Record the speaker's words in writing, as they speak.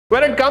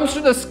When it comes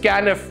to the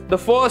scanf, the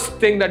first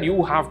thing that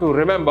you have to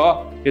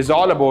remember is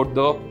all about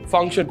the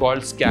function called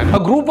scanf.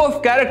 A group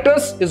of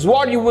characters is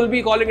what you will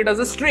be calling it as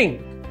a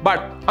string. But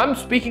I'm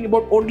speaking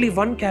about only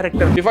one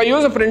character. If I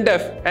use a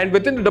printf and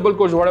within the double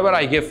quotes whatever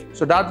I give,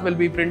 so that will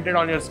be printed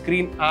on your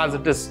screen as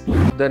it is.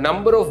 The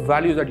number of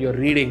values that you're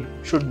reading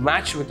should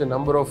match with the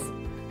number of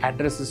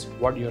addresses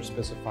what you're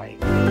specifying.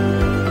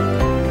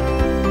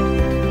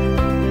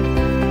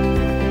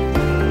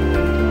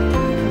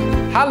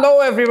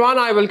 Hello everyone,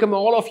 I welcome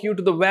all of you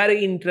to the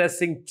very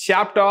interesting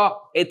chapter.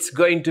 It's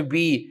going to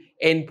be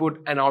input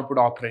and output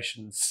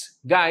operations.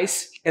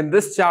 Guys, in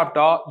this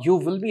chapter, you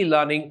will be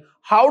learning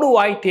how do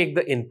I take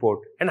the input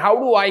and how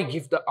do I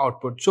give the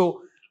output.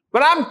 So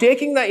when I'm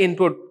taking the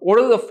input, what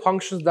are the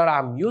functions that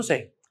I'm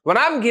using? When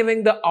I'm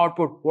giving the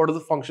output, what are the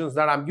functions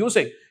that I'm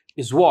using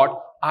is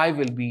what I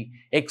will be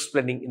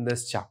explaining in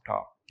this chapter.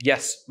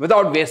 Yes,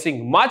 without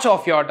wasting much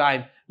of your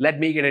time, let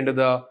me get into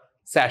the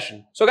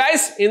session. So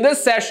guys, in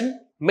this session,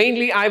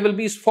 mainly I will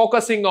be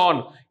focusing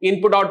on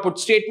input-output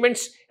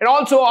statements, and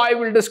also I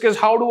will discuss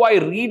how do I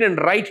read and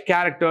write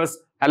characters.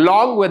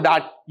 Along with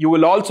that, you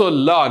will also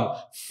learn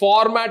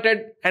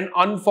formatted and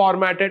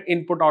unformatted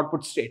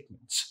input-output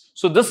statements.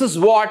 So this is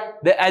what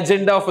the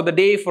agenda for the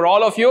day for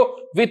all of you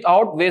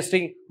without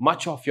wasting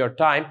much of your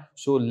time.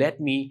 So let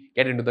me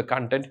get into the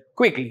content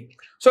quickly.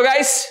 So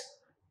guys,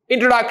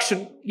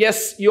 introduction.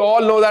 Yes, you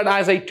all know that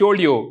as I told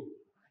you,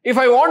 if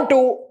I want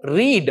to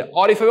read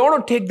or if I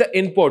want to take the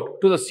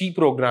input to the C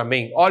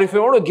programming or if I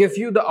want to give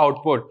you the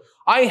output,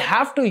 I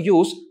have to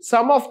use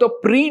some of the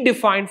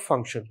predefined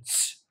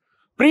functions.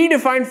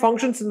 Predefined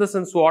functions in the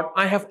sense what?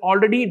 I have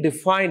already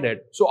defined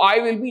it. So I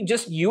will be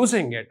just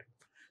using it.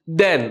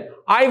 Then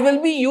I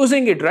will be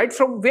using it, right?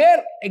 From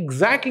where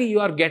exactly you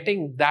are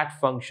getting that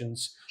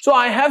functions. So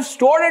I have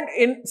stored it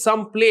in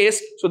some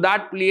place. So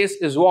that place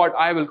is what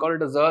I will call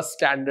it as a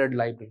standard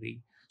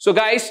library. So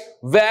guys,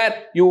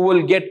 where you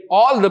will get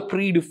all the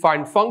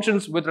predefined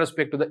functions with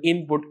respect to the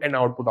input and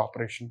output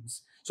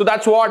operations. So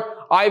that's what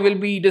I will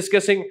be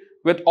discussing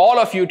with all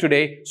of you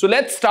today. So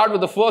let's start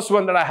with the first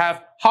one that I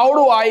have. How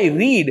do I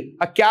read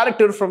a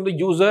character from the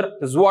user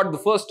is what the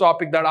first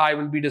topic that I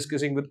will be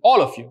discussing with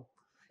all of you.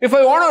 If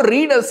I want to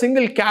read a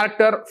single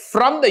character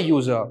from the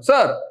user,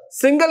 sir,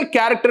 single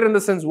character in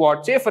the sense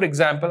what? Say for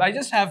example, I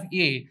just have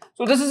A.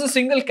 So this is a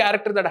single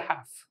character that I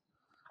have.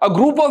 A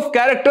group of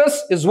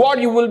characters is what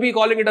you will be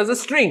calling it as a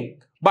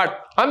string. But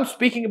I'm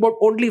speaking about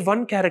only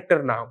one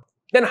character now.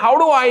 Then how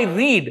do I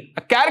read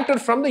a character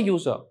from the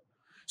user?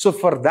 So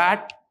for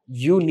that,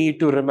 you need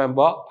to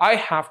remember, I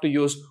have to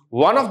use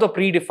one of the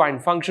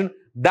predefined function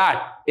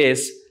that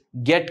is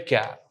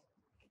getChar.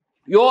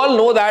 You all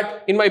know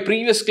that in my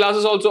previous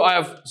classes also I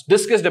have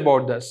discussed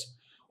about this.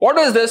 What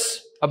is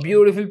this? A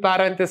beautiful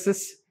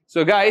parenthesis.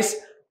 So guys,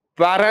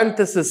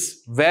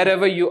 parenthesis,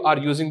 wherever you are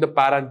using the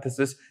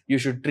parenthesis, you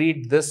should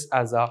treat this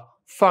as a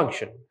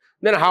function.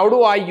 Then how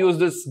do I use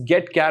this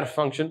getChar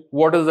function?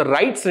 What is the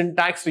right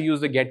syntax to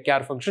use the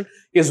getChar function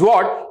is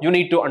what you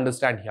need to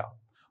understand here.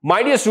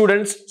 My dear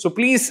students, so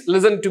please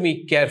listen to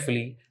me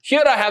carefully.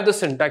 Here I have the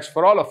syntax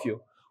for all of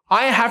you.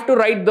 I have to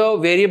write the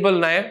variable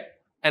name,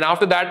 and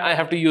after that I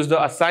have to use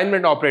the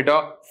assignment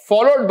operator,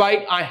 followed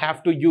by I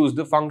have to use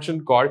the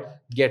function called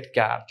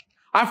getChar.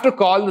 I have to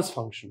call this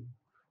function,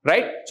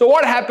 right? So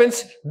what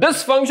happens?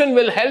 This function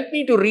will help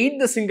me to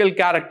read the single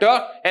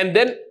character, and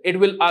then it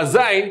will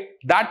assign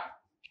that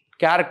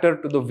character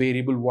to the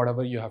variable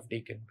whatever you have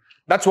taken.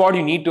 That's what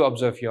you need to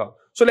observe here.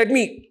 So let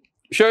me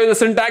show you the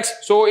syntax.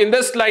 So in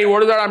this line,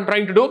 what is that I'm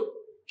trying to do?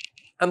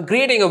 I'm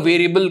creating a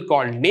variable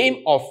called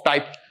name of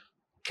type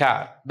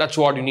char. That's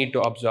what you need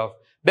to observe.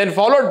 Then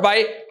followed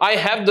by, I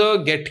have the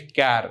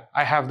getChar.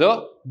 I have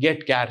the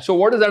getChar. So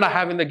what is that I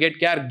have in the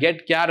getChar?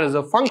 getChar is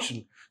a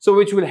function. So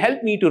which will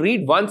help me to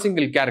read one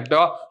single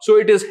character. So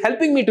it is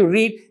helping me to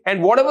read,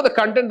 and whatever the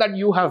content that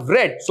you have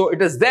read, so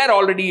it is there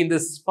already in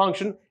this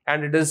function,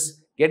 and it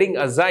is getting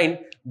assigned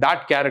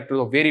that character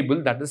or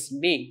variable that is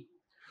name.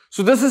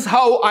 So this is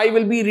how I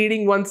will be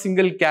reading one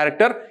single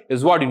character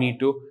is what you need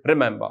to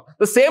remember.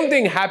 The same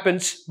thing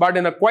happens, but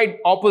in a quite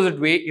opposite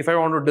way if I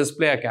want to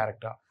display a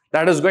character.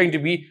 That is going to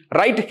be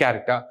write a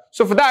character.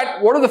 So for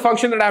that, what is the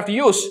function that I have to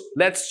use?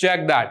 Let's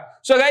check that.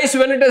 So guys,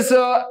 when it is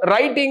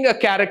writing a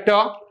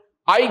character,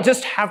 I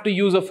just have to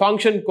use a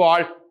function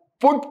called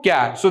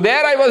PutCat. So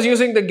there I was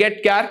using the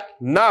getChar.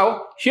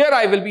 Now here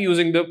I will be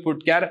using the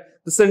PutCat.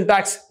 The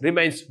syntax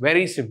remains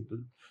very simple.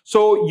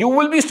 So you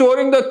will be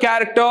storing the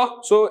character.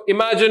 So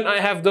imagine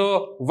I have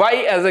the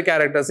Y as a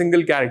character,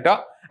 single character.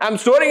 I'm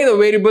storing in the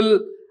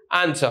variable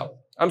answer.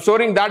 I'm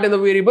storing that in the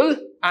variable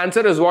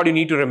answer is what you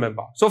need to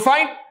remember. So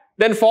fine.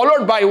 Then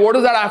followed by what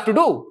is that I have to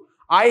do?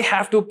 I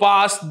have to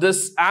pass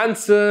this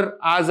answer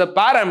as a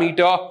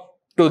parameter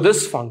to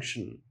this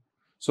function.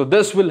 So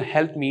this will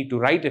help me to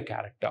write a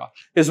character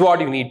is what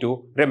you need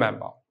to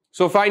remember.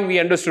 So fine, we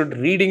understood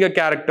reading a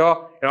character,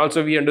 and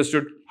also we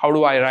understood how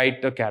do I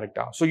write a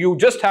character. So you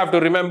just have to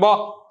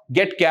remember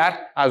getChar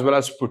as well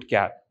as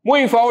PutCat.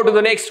 Moving forward to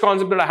the next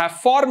concept that I have,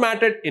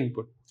 formatted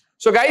input.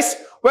 So guys,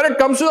 when it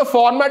comes to the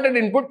formatted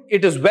input,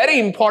 it is very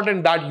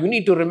important that you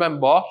need to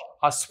remember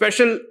a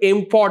special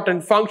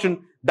important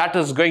function that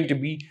is going to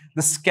be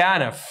the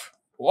scanf.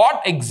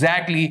 What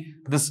exactly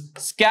this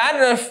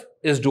scanf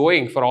is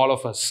doing for all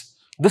of us.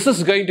 This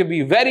is going to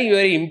be very,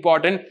 very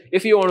important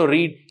if you want to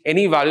read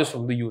any values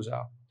from the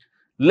user.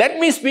 Let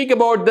me speak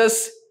about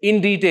this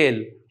in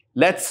detail.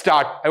 Let's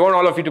start. I want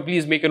all of you to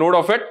please make a note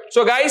of it.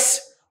 So guys,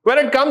 when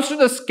it comes to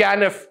the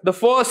scanf, the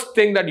first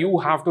thing that you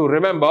have to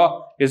remember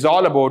is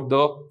all about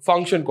the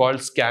function called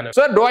scanf.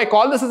 Sir, do I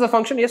call this as a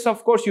function? Yes,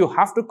 of course, you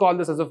have to call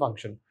this as a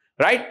function,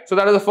 right? So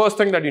that is the first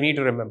thing that you need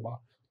to remember.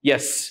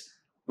 Yes.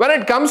 When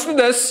it comes to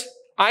this,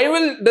 I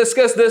will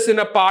discuss this in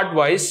a part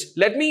wise.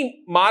 Let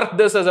me mark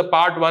this as a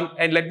part 1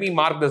 and let me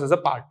mark this as a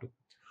part 2.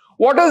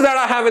 What is that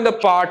I have in the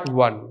part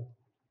 1?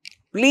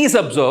 Please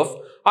observe,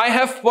 I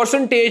have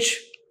percentage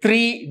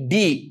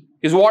 3D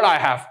is what I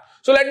have.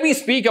 So let me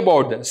speak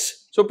about this.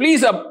 So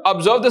please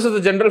observe this is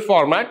the general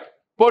format,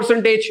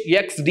 percentage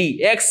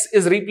XD. X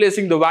is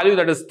replacing the value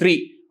that is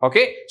 3.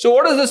 Okay. So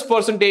what is this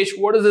percentage?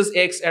 What is this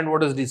X and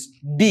what is this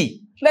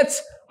D?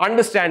 Let's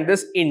understand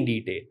this in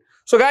detail.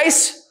 So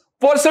guys,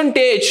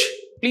 percentage,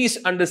 please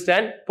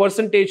understand,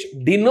 percentage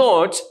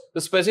denotes the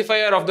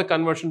specifier of the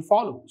conversion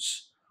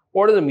follows.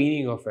 What is the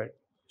meaning of it?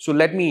 So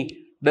let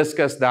me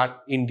discuss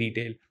that in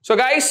detail. So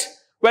guys,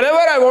 whenever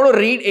I want to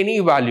read any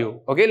value,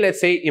 okay,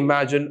 let's say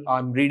imagine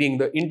I'm reading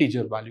the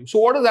integer value. So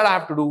what is that I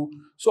have to do?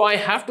 So I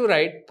have to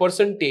write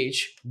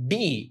percentage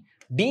D.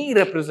 D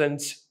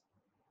represents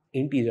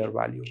integer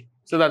value.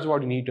 So that's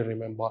what you need to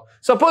remember.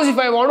 Suppose if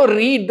I want to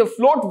read the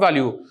float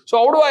value, so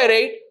how do I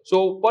write?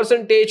 So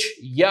percentage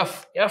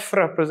F. F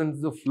represents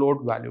the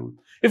float value.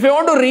 If I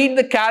want to read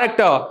the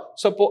character,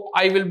 suppose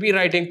I will be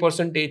writing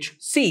percentage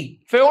C.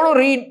 If I want to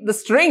read the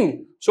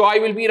string, so I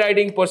will be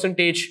writing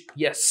percentage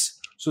S.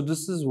 So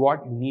this is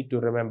what you need to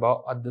remember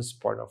at this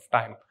point of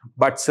time.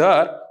 But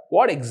sir,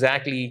 what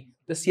exactly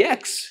this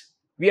X?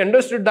 We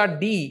understood that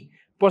D,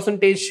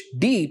 percentage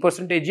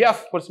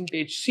F,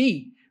 percentage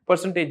C,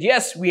 percentage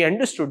S, we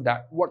understood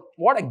that.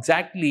 What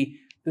exactly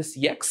this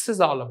X is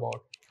all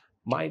about?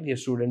 My dear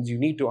students, you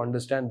need to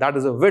understand that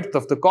is the width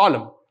of the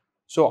column.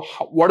 So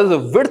what is the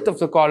width of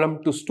the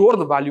column? To store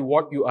the value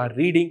what you are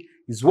reading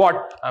is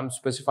what I'm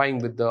specifying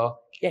with the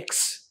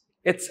X.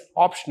 It's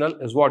optional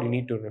is what you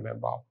need to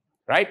remember,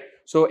 right?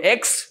 So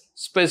X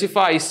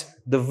specifies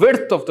the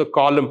width of the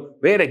column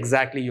where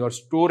exactly you're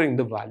storing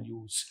the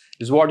values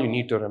is what you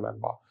need to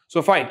remember.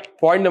 So fine,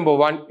 point number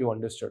 1 you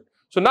understood.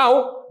 So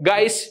now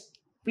guys,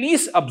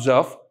 please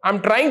observe,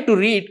 I'm trying to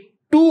read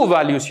 2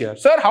 values here.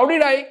 Sir, how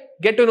did I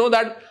get to know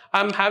that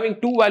I'm having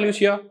 2 values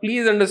here?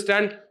 Please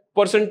understand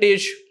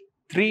percentage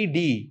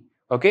 3D,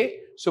 okay?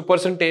 So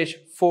percentage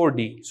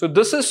 4D. So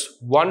this is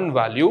one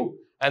value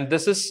and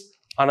this is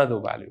another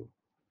value.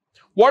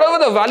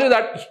 Whatever the value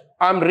that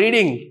I'm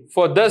reading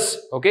for this,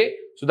 okay,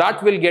 so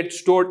that will get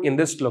stored in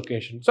this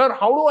location. Sir,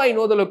 how do I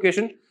know the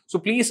location? So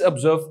please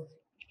observe,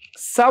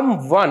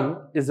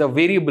 sum1 is a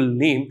variable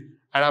name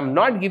and I'm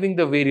not giving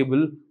the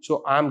variable,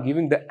 so I'm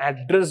giving the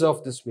address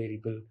of this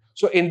variable.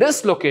 So in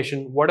this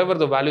location, whatever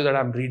the value that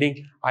I'm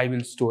reading, I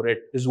will store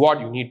it, is what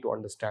you need to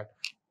understand.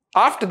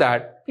 After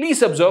that,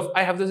 please observe,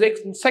 I have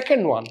the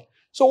second one.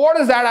 So what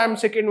is that I'm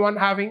second one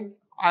having?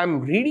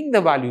 I'm reading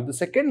the value. The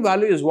second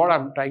value is what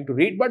I'm trying to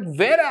read, but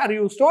where are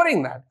you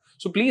storing that?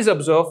 So please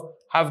observe,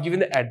 I've given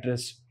the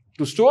address.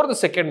 To store the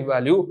second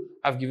value,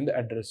 I've given the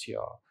address here.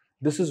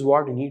 This is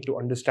what you need to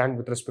understand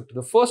with respect to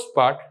the first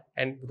part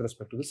and with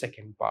respect to the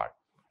second part.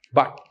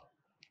 But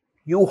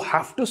you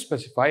have to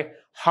specify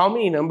how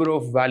many number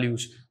of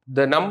values.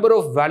 The number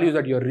of values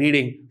that you're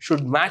reading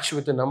should match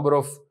with the number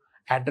of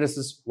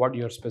addresses what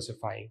you're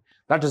specifying.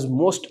 That is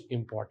most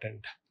important,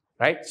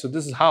 right? So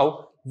this is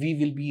how we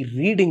will be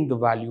reading the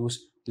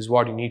values is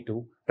what you need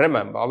to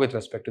remember with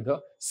respect to the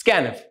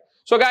scanf.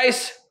 So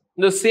guys,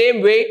 in the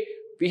same way,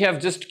 we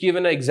have just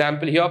given an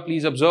example here.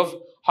 Please observe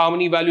how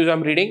many values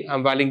I'm reading.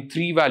 I'm valuing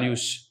 3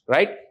 values,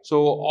 right?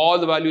 So all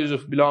the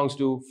values belongs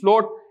to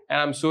float and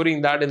I'm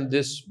storing that in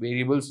this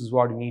variables is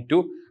what you need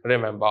to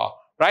remember,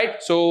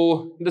 right?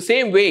 So in the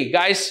same way,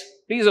 guys,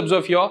 please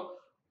observe here.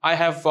 I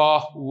have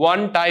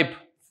one type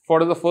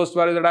for the first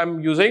value that I'm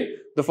using.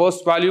 The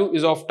first value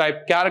is of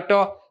type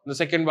character. The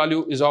second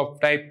value is of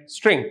type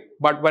string.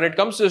 But when it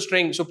comes to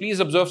string, so please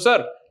observe,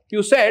 sir,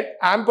 you said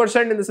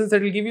ampersand in the sense that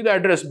it will give you the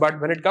address. But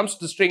when it comes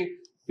to string,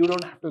 you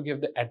don't have to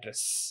give the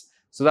address.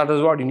 So that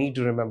is what you need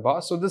to remember.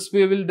 So this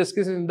we will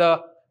discuss in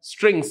the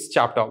strings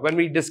chapter. When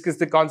we discuss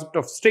the concept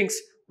of strings,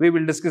 we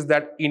will discuss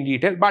that in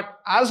detail. But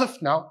as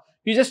of now,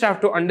 you just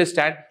have to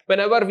understand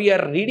whenever we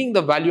are reading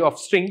the value of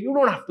string, you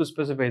don't have to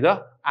specify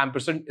the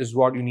ampersand is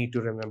what you need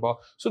to remember.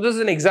 So this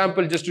is an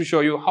example just to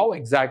show you how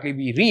exactly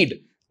we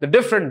read the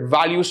different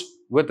values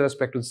with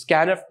respect to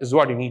scanf is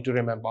what you need to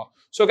remember.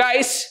 So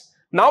guys,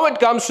 now it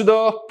comes to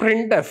the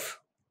printf.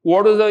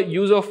 What is the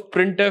use of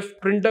printf?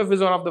 Printf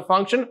is one of the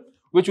function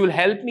which will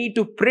help me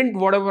to print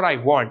whatever I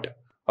want.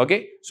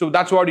 Okay, so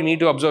that's what you need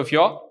to observe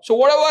here. So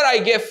whatever I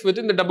give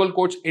within the double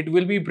quotes, it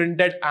will be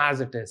printed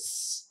as it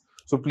is.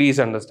 So please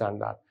understand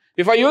that.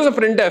 If I use a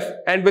printf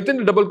and within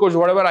the double quotes,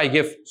 whatever I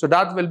give, so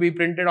that will be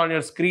printed on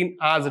your screen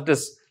as it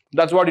is.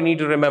 That's what you need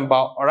to remember,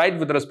 all right,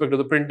 with respect to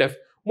the printf.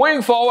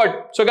 Moving forward,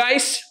 so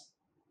guys,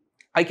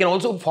 I can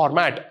also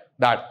format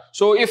that.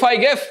 So if I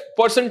give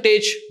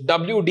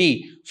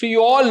 %WD, so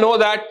you all know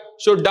that,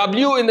 so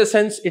W in the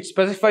sense it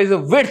specifies the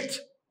width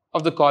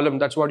of the column.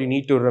 That's what you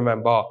need to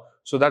remember.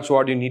 So that's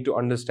what you need to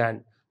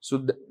understand.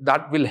 So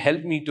that will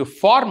help me to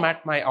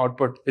format my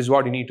output is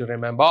what you need to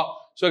remember.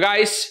 So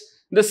guys,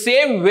 the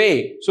same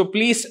way, so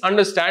please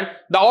understand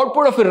the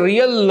output of a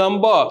real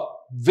number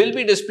will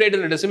be displayed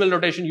in a decimal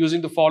notation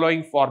using the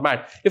following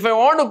format. If I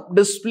want to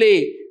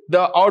display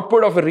the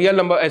output of a real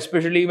number,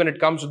 especially when it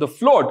comes to the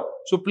float,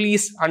 so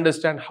please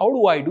understand how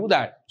do I do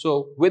that?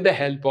 So with the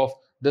help of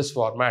this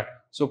format.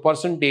 So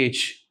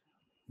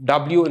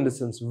 %W in the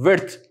sense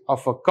width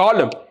of a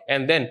column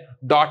and then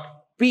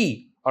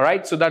 .P. All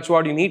right, so that's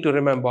what you need to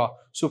remember.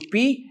 So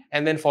P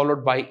and then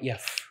followed by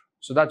F.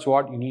 So that's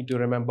what you need to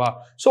remember.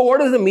 So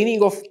what is the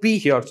meaning of P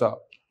here, sir?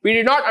 We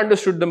did not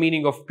understood the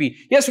meaning of P.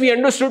 Yes, we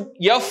understood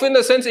F in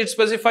the sense it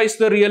specifies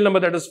the real number,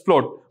 that is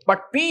float.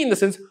 But P in the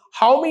sense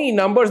how many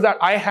numbers that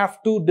I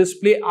have to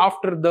display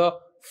after the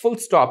full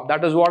stop.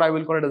 That is what I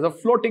will call it as a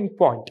floating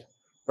point.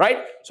 Right?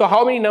 So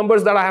how many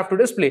numbers that I have to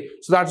display.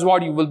 So that's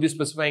what you will be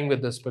specifying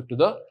with respect to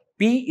the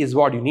P is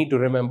what you need to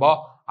remember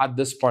at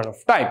this point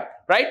of time.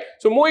 Right?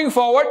 So moving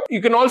forward,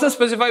 you can also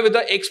specify with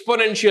the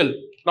exponential.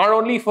 Not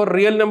only for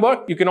real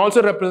number, you can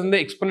also represent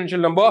the exponential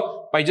number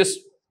by just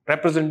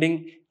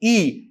representing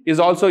E is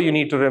also you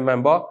need to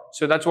remember.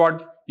 So that's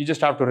what you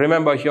just have to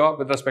remember here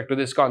with respect to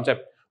this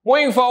concept.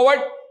 Moving forward,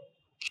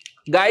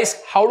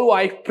 guys, how do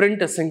I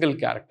print a single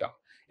character?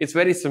 It's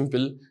very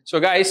simple.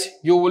 So guys,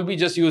 you will be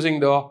just using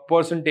the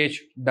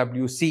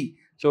 %WC.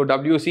 So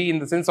WC in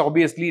the sense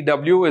obviously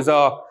W is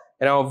a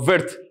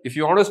width. If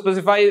you want to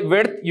specify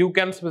width, you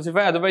can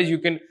specify. Otherwise, you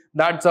can.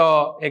 That's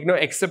a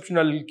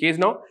exceptional case.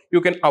 Now you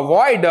can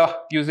avoid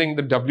using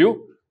the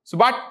W. So,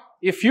 but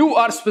if you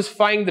are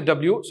specifying the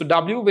W, so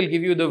W will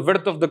give you the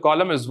width of the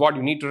column is what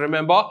you need to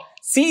remember.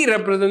 C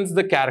represents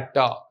the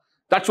character.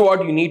 That's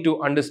what you need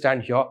to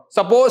understand here.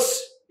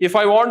 Suppose if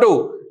I want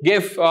to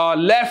give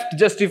left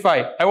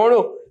justify, I want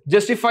to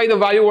justify the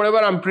value whatever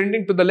I'm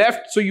printing to the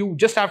left. So you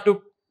just have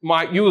to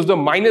use the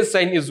minus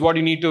sign is what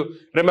you need to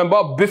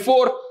remember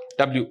before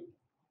W.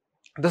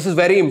 This is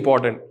very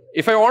important.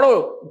 If I want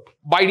to,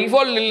 by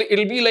default,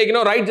 it'll be like,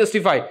 right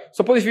justify.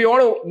 Suppose if you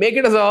want to make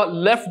it as a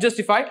left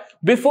justify,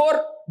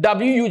 before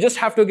W, you just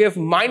have to give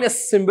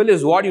minus symbol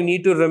is what you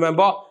need to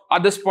remember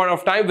at this point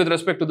of time with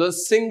respect to the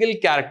single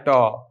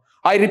character.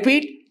 I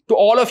repeat to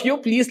all of you,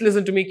 please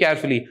listen to me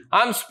carefully.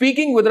 I'm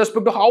speaking with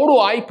respect to how do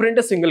I print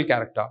a single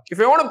character. If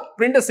I want to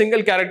print a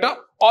single character,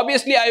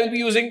 obviously I will be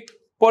using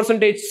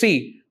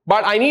 %C.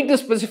 But I need to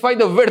specify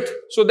the width.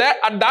 So that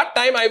at that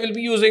time, I will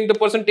be using the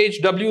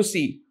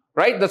 %WC,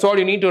 right? That's what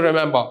you need to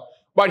remember.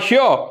 But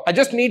here, I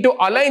just need to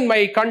align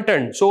my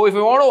content. So if I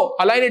want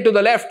to align it to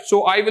the left,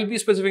 so I will be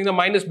specifying the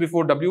minus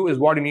before W is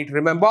what you need to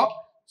remember.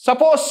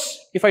 Suppose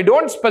if I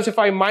don't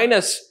specify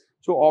minus,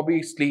 so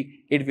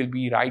obviously it will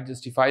be right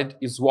justified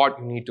is what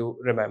you need to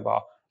remember.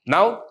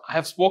 Now, I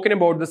have spoken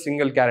about the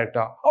single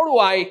character. How do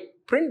I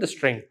print the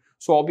string?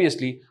 So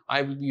obviously,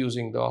 I will be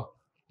using the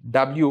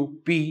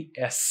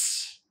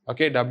WPS.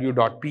 Okay,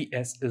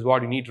 W.PS is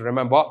what you need to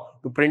remember.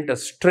 To print a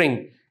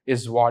string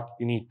is what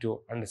you need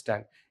to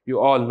understand. You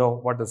all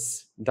know what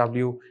is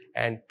W,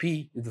 and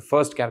P is the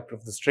first character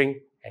of the string,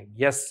 and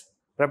S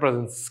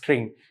represents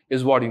string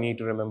is what you need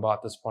to remember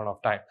at this point of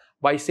time.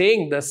 By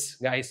saying this,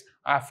 guys,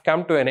 I've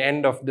come to an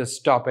end of this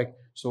topic.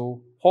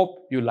 So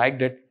hope you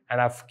liked it, and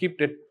I've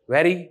kept it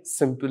very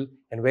simple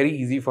and very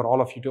easy for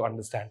all of you to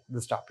understand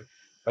this topic.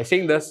 By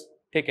saying this,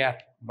 take care.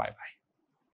 Bye-bye.